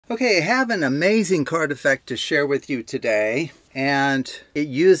Okay, I have an amazing card effect to share with you today, and it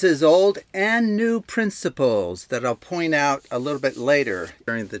uses old and new principles that I'll point out a little bit later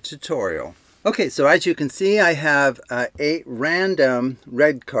during the tutorial. Okay, so as you can see, I have 8 random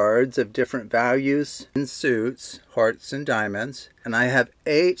red cards of different values and suits, hearts and diamonds, and I have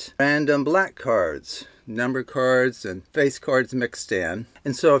 8 random black cards, number cards and face cards mixed in.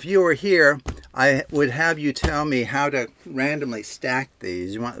 And so if you were here, I would have you tell me how to randomly stack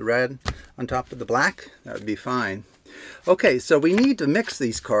these. You want the red on top of the black? That would be fine. Okay, so we need to mix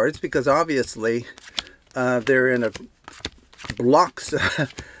these cards because obviously they're in blocks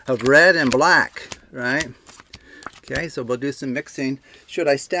of red and black, right? Okay, so we'll do some mixing. Should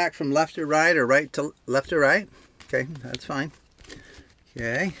I stack from left to right or left to right? Okay, that's fine.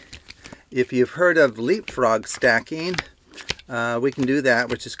 Okay. If you've heard of leapfrog stacking, we can do that,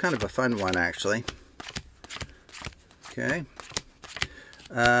 which is kind of a fun one, actually. Okay.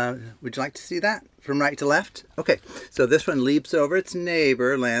 Would you like to see that from right to left? Okay, so this one leaps over its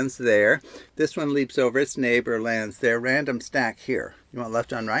neighbor, lands there. This one leaps over its neighbor, lands there. Random stack here. You want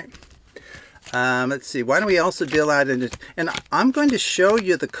left on right? Let's see. Why don't we also deal out into... And I'm going to show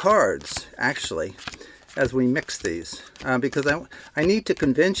you the cards, actually, as we mix these, because I need to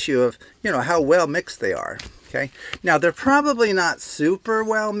convince you of, how well mixed they are. Okay. Now they're probably not super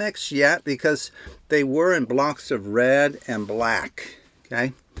well mixed yet because they were in blocks of red and black.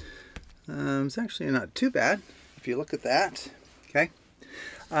 Okay. It's actually not too bad if you look at that. Okay.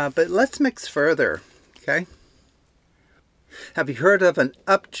 But let's mix further. Okay. Have you heard of an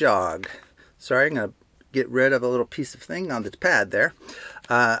up jog? Sorry, I'm going to get rid of a little piece of thing on the pad there.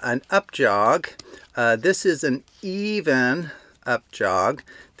 An up jog. This is an even up jog.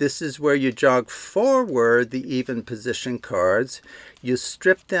 This is where you jog forward the even position cards. You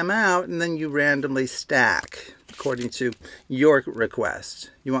strip them out and then you randomly stack according to your request.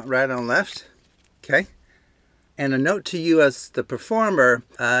 You want right on left? Okay. And a note to you as the performer,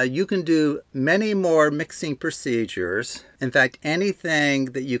 you can do many more mixing procedures. In fact, anything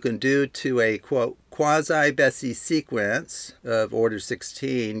that you can do to a, quote, quasi-bessey sequence of order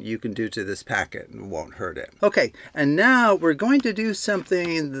 16, you can do to this packet and won't hurt it. Okay, and now we're going to do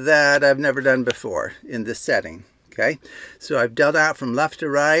something that I've never done before in this setting. Okay, so I've dealt out from left to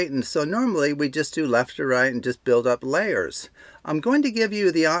right, and so normally we just do left to right and just build up layers. I'm going to give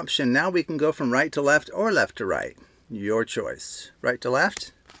you the option. Now we can go from right to left or left to right. Your choice. Right to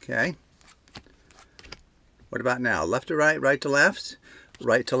left. Okay. What about now? Left to right, right to left,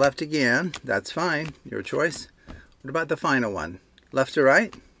 right to left again. That's fine. Your choice. What about the final one? Left to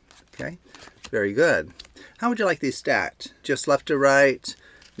right. Okay. Very good. How would you like these stacked? Just left to right,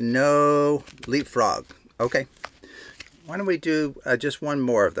 no leapfrog. Okay. Why don't we do just one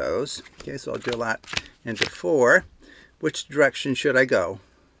more of those? Okay, so I'll do that into 4. Which direction should I go?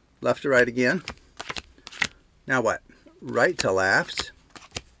 Left to right again. Now what? Right to left.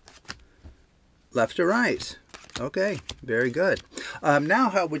 Left to right. Okay, very good. Now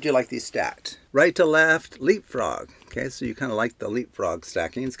how would you like these stacked? Right to left, leapfrog. Okay, so you kind of like the leapfrog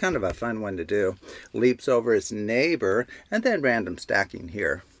stacking. It's kind of a fun one to do. Leaps over its neighbor, and then random stacking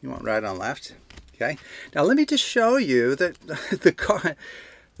here. You want right on left? Okay. Now let me just show you that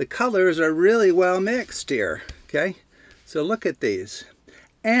the colors are really well mixed here. Okay. So look at these.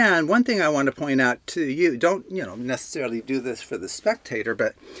 And one thing I want to point out to you, don't necessarily do this for the spectator,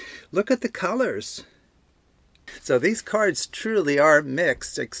 but look at the colors. So these cards truly are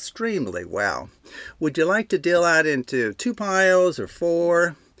mixed extremely well. Would you like to deal out into 2 piles or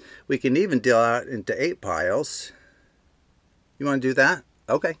 4? We can even deal out into 8 piles. You want to do that?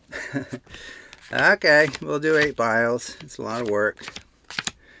 Okay. Okay, we'll do 8 piles. It's a lot of work.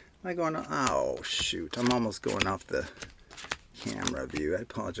 Am I going to... Oh, shoot. I'm almost going off the camera view. I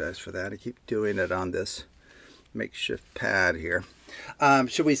apologize for that. I keep doing it on this makeshift pad here.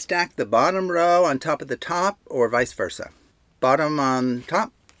 Should we stack the bottom row on top of the top or vice versa? Bottom on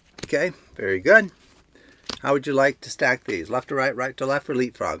top? Okay, very good. How would you like to stack these? Left to right, right to left, or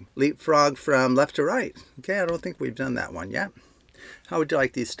leapfrog? Leapfrog from left to right. Okay, I don't think we've done that one yet. How would you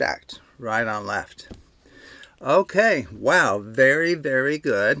like these stacked? Right on left. Okay, wow, very, very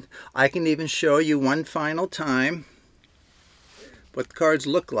good. I can even show you one final time what the cards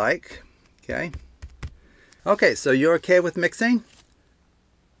look like. Okay. Okay, so you're okay with mixing?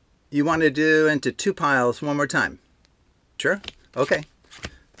 You want to do into 2 piles one more time? Sure? Okay.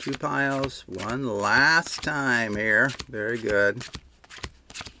 2 piles, one last time here. Very good.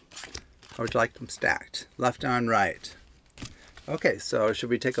 How would you like them stacked? Left on right. Okay, so should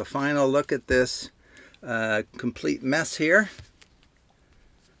we take a final look at this complete mess here?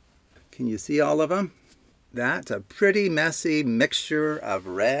 Can you see all of them? That's a pretty messy mixture of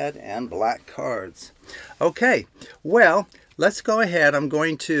red and black cards. Okay, well, let's go ahead. I'm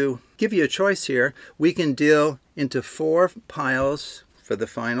going to give you a choice here. We can deal into 4 piles for the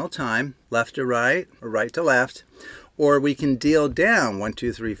final time, left to right or right to left, or we can deal down 1,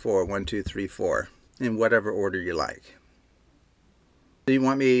 2, 3, 4, 1, 2, 3, 4 in whatever order you like. Do you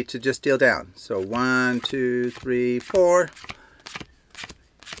want me to just deal down? So 1, 2, 3, 4.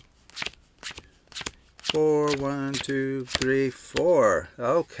 4, 1, 2, 3, 4.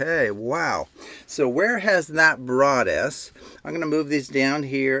 Okay, wow. So where has that brought us? I'm going to move these down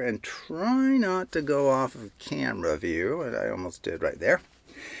here and try not to go off of camera view. And I almost did right there.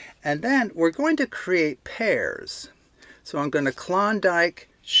 And then we're going to create pairs. So I'm going to Klondike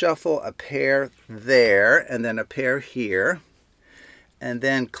shuffle a pair there and then a pair here. And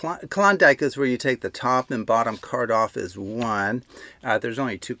then Klondike is where you take the top and bottom card off as 1. There's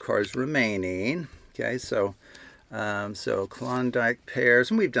only 2 cards remaining. Okay, so Klondike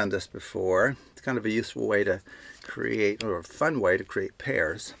pairs, and we've done this before. It's kind of a useful way to create, or a fun way to create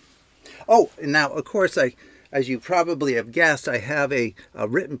pairs. Oh, and now, of course, as you probably have guessed, I have a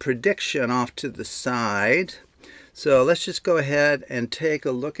written prediction off to the side. So let's just go ahead and take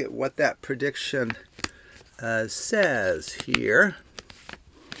a look at what that prediction says here.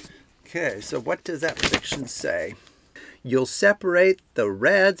 Okay, so what does that prediction say? You'll separate the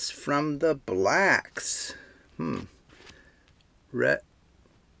reds from the blacks. You'll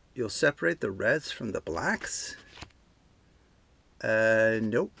separate the reds from the blacks?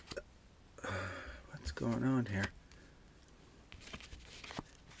 Nope. What's going on here?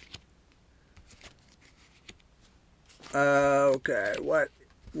 Okay, what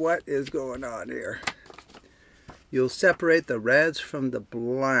is going on here? You'll separate the reds from the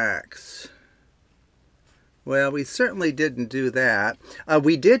blacks. Well, we certainly didn't do that.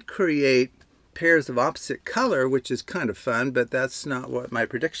 We did create pairs of opposite color, which is kind of fun, but that's not what my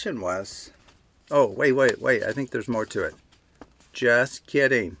prediction was. Oh, wait. I think there's more to it. Just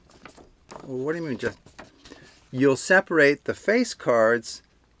kidding. What do you mean just? You'll separate the face cards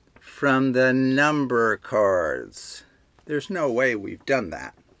from the number cards. There's no way we've done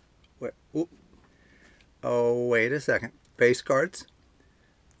that. Oh, wait a second. Face cards,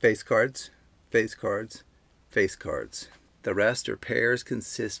 face cards, face cards, face cards. The rest are pairs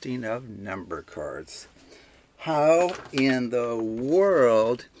consisting of number cards. How in the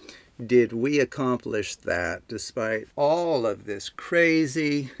world did we accomplish that despite all of this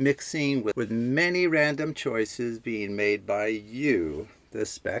crazy mixing with many random choices being made by you, the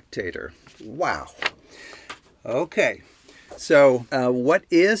spectator? Wow. Okay, so what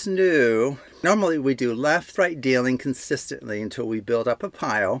is new? Normally we do left-right dealing consistently until we build up a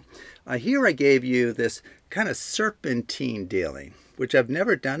pile. Here I gave you this kind of serpentine dealing, which I've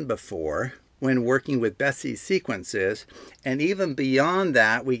never done before when working with Bessey sequences. And even beyond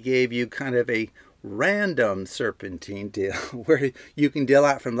that, we gave you kind of a random serpentine deal where you can deal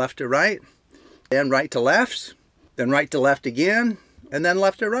out from left to right, then right to left, then right to left again, and then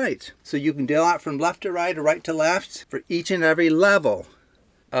left to right. So you can deal out from left to right or right to left for each and every level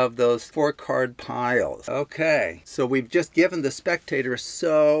of those 4 card piles. Okay, so we've just given the spectator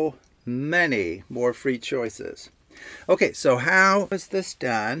so many more free choices. Okay, so how is this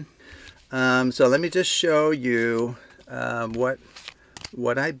done? So let me just show you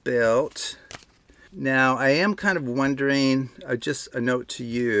what I built. Now I am kind of wondering, just a note to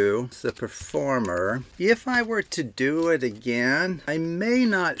you, the performer, if I were to do it again, I may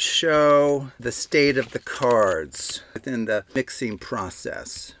not show the state of the cards within the mixing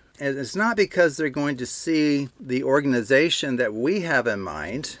process. And it's not because they're going to see the organization that we have in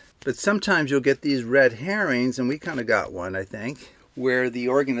mind, but sometimes you'll get these red herrings, and we kind of got one, I think, where the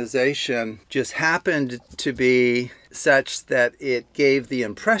organization just happened to be such that it gave the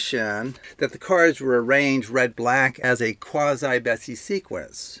impression that the cards were arranged red-black as a quasi-Bessey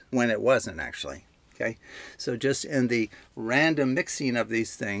sequence, when it wasn't actually. Okay, so just in the random mixing of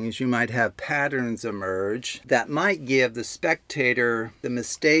these things, you might have patterns emerge that might give the spectator the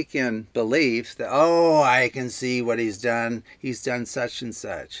mistaken belief that, oh, I can see what he's done such and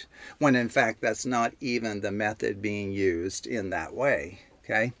such, when in fact that's not even the method being used in that way.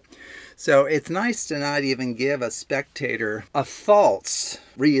 Okay, so it's nice to not even give a spectator a false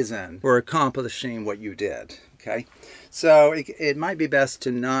reason for accomplishing what you did. Okay, so it might be best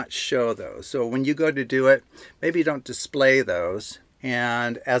to not show those. So when you go to do it, maybe don't display those.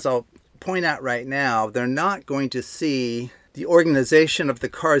 And as I'll point out right now, they're not going to see the organization of the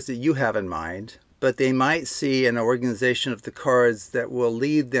cards that you have in mind, but they might see an organization of the cards that will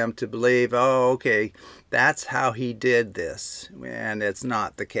lead them to believe, oh, okay, that's how he did this, and it's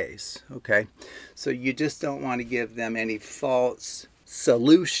not the case, okay? So you just don't want to give them any false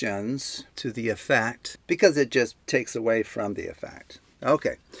solutions to the effect, because it just takes away from the effect.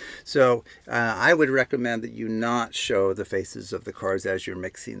 Okay, so I would recommend that you not show the faces of the cards as you're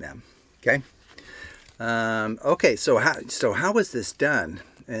mixing them, okay? Okay, so how was this done?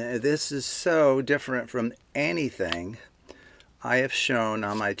 This is so different from anything I have shown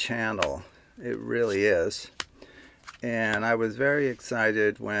on my channel. It really is. And I was very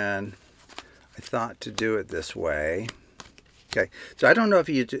excited when I thought to do it this way. Okay, so I don't know if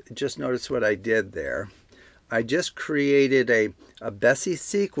you just noticed what I did there. I just created a Bessey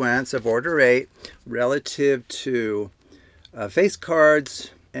sequence of order 8 relative to face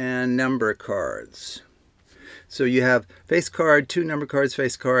cards and number cards. So you have face card, 2 number cards,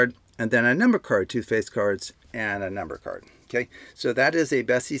 face card, and then a number card, 2 face cards, and a number card. Okay, so that is a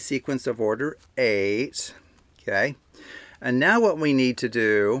Bessey sequence of order 8. Okay, and now what we need to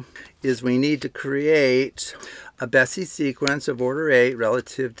do is we need to create a Bessey sequence of order 8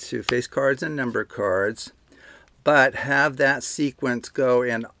 relative to face cards and number cards, but have that sequence go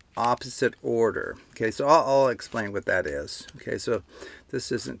in opposite order. Okay, so I'll explain what that is. Okay, so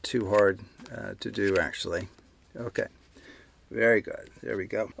this isn't too hard to do actually. Okay, very good. There we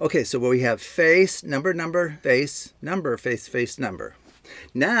go. Okay, so we have face, number, number, face, number, face, face, number.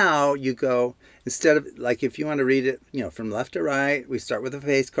 Now you go, instead of, like if you want to read it, you know, from left to right, we start with a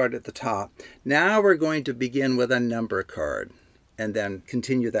face card at the top. Now we're going to begin with a number card and then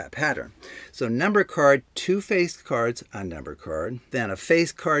continue that pattern. So number card, 2 face cards, a number card, then a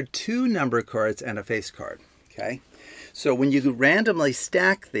face card, 2 number cards, and a face card. Okay, so when you randomly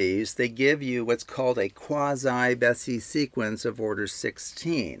stack these, they give you what's called a quasi-Bessey sequence of order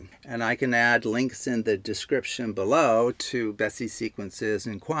 16. And I can add links in the description below to Bessey sequences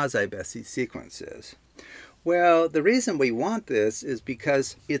and quasi-Bessey sequences. Well, the reason we want this is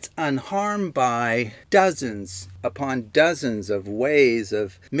because it's unharmed by dozens upon dozens of ways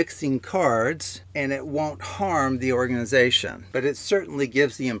of mixing cards, and it won't harm the organization. But it certainly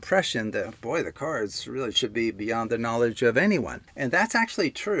gives the impression that, boy, the cards really should be beyond the knowledge of anyone. And that's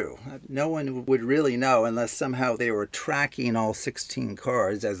actually true. No one would really know unless somehow they were tracking all 16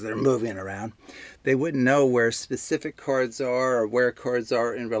 cards as they're moving around. They wouldn't know where specific cards are or where cards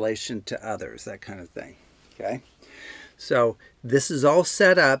are in relation to others, that kind of thing. Okay, so this is all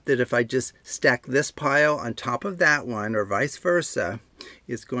set up that if I just stack this pile on top of that one or vice versa,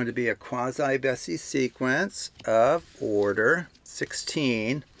 it's going to be a quasi-Bessey sequence of order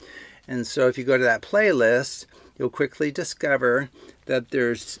 16. And so if you go to that playlist, you'll quickly discover that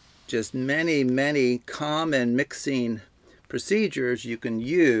there's just many, many common mixing procedures you can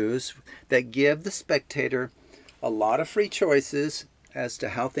use that give the spectator a lot of free choices as to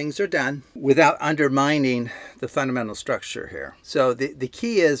how things are done without undermining the fundamental structure here. So the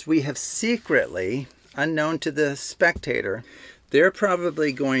key is we have secretly, unknown to the spectator, they're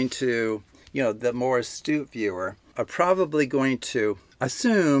probably going to, you know, the more astute viewer, are probably going to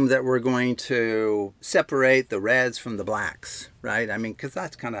assume that we're going to separate the reds from the blacks, right? I mean, because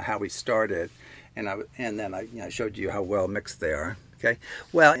that's kind of how we started. And then I showed you how well mixed they are. Okay.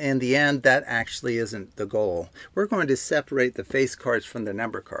 Well, in the end, that actually isn't the goal. We're going to separate the face cards from the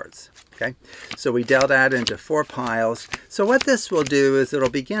number cards. Okay. So we dealt that into 4 piles. So what this will do is it'll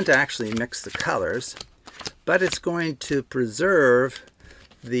begin to actually mix the colors, but it's going to preserve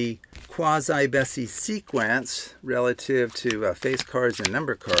the quasi-Bessey sequence relative to face cards and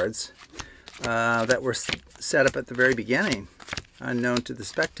number cards that were set up at the very beginning, unknown to the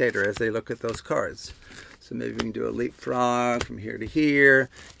spectator as they look at those cards. So maybe we can do a leapfrog from here to here.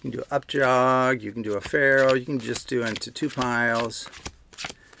 You can do an up jog. You can do a pharaoh. You can just do into 2 piles.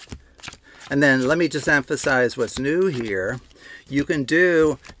 And then let me just emphasize what's new here. You can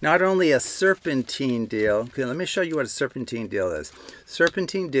do not only a serpentine deal. Okay, let me show you what a serpentine deal is.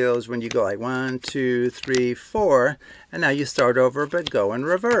 Serpentine deal is when you go like 1, 2, 3, 4, and now you start over but go in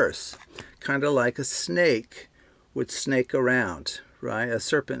reverse. Kind of like a snake would snake around, right? A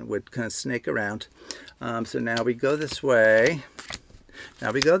serpent would kind of snake around. So now we go this way.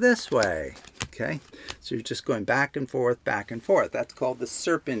 Now we go this way. Okay, so you're just going back and forth, back and forth. That's called the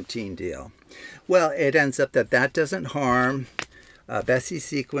serpentine deal. Well, it ends up that that doesn't harm Bessey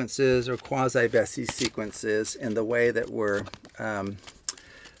sequences or quasi-Bessey sequences in the way that we're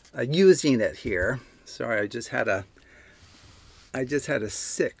using it here. Sorry, I just had a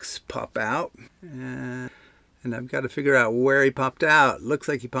 6 pop out, and I've got to figure out where he popped out. Looks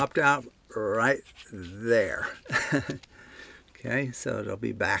like he popped out right there. Okay, so it'll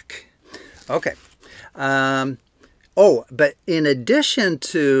be back. Okay, Oh, but in addition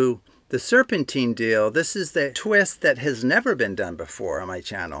to the serpentine deal, this is the twist that has never been done before on my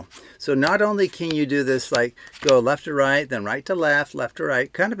channel. So not only can you do this like go left to right, then right to left to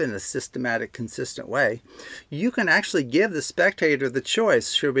right, kind of in a systematic, consistent way, you can actually give the spectator the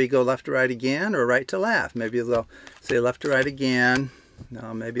choice. Should we go left to right again or right to left? Maybe they'll say left to right again.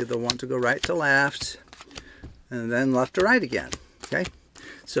 No, maybe they'll want to go right to left and then left to right again. Okay,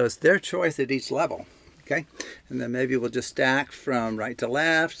 so it's their choice at each level. Okay, and then maybe we'll just stack from right to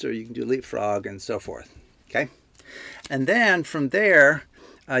left, or you can do leapfrog and so forth. Okay, and then from there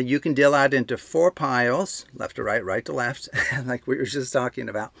you can deal out into 4 piles, left to right to left, like we were just talking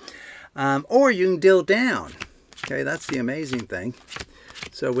about, or you can deal down. Okay, that's the amazing thing.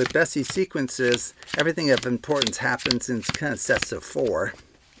 So with Bessey sequences, everything of importance happens in kind of sets of 4.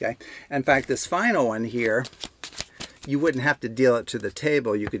 Okay, in fact, this final one here, you wouldn't have to deal it to the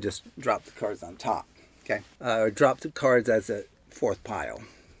table. You could just drop the cards on top. Okay, or drop the cards as a 4th pile,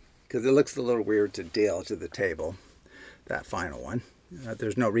 because it looks a little weird to deal to the table, that final one.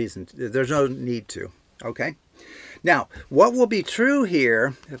 There's no reason, there's no need to. Okay, now what will be true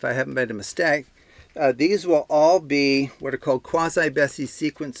here, if I haven't made a mistake, these will all be what are called quasi-Bessey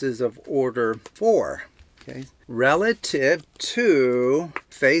sequences of order 4. Okay, relative to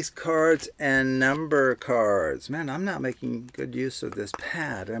face cards and number cards. Man, I'm not making good use of this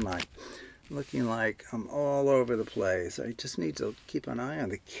pad, am I? Looking like I'm all over the place. I just need to keep an eye on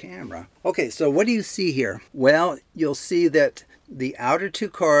the camera. Okay, so what do you see here? Well, you'll see that the outer 2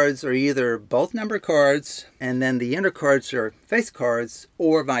 cards are either both number cards, and then the inner cards are face cards,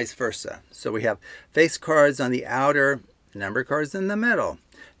 or vice versa. So we have face cards on the outer, number cards in the middle.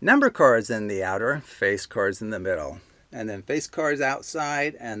 Number cards in the outer, face cards in the middle. And then face cards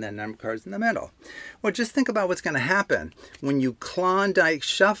outside, and then number cards in the middle. Well, just think about what's going to happen. When you Klondike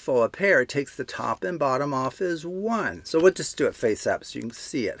shuffle a pair, it takes the top and bottom off as 1. So we'll just do it face up so you can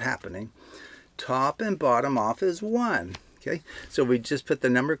see it happening. Top and bottom off as 1. Okay, so we just put the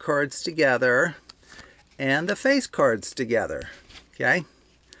number cards together and the face cards together. Okay.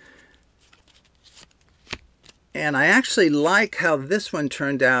 And I actually like how this one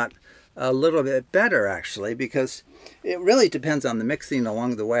turned out a little bit better, actually, because it really depends on the mixing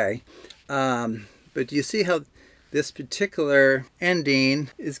along the way. But you see how this particular ending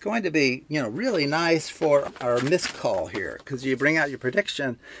is going to be, really nice for our miscall here, because you bring out your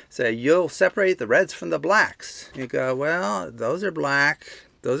prediction, say you'll separate the reds from the blacks. You go, well, those are black,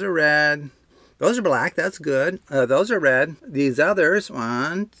 those are red, those are black, that's good. Those are red. These others,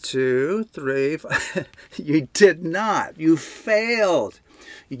 1, 2, 3, 4. You did not. You failed.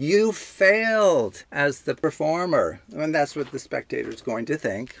 You failed as the performer. And that's what the spectator's going to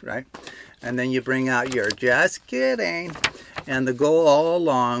think, right? And then you bring out your just kidding. And the goal all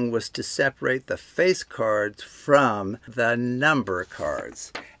along was to separate the face cards from the number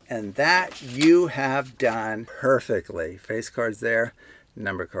cards. And that you have done perfectly. Face cards there,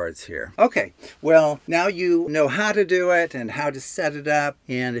 number cards here. Okay, well, now you know how to do it and how to set it up.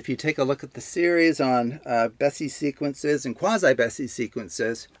 And if you take a look at the series on Bessey sequences and quasi-Bessey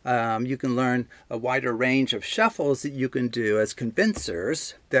sequences, you can learn a wider range of shuffles that you can do as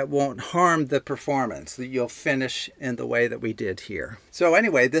convincers that won't harm the performance, that you'll finish in the way that we did here. So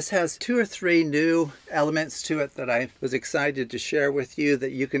anyway, this has 2 or 3 new elements to it that I was excited to share with you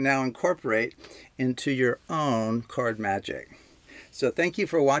that you can now incorporate into your own card magic. So thank you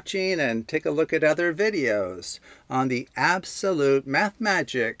for watching, and take a look at other videos on the Absolute Math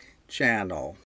Magic channel.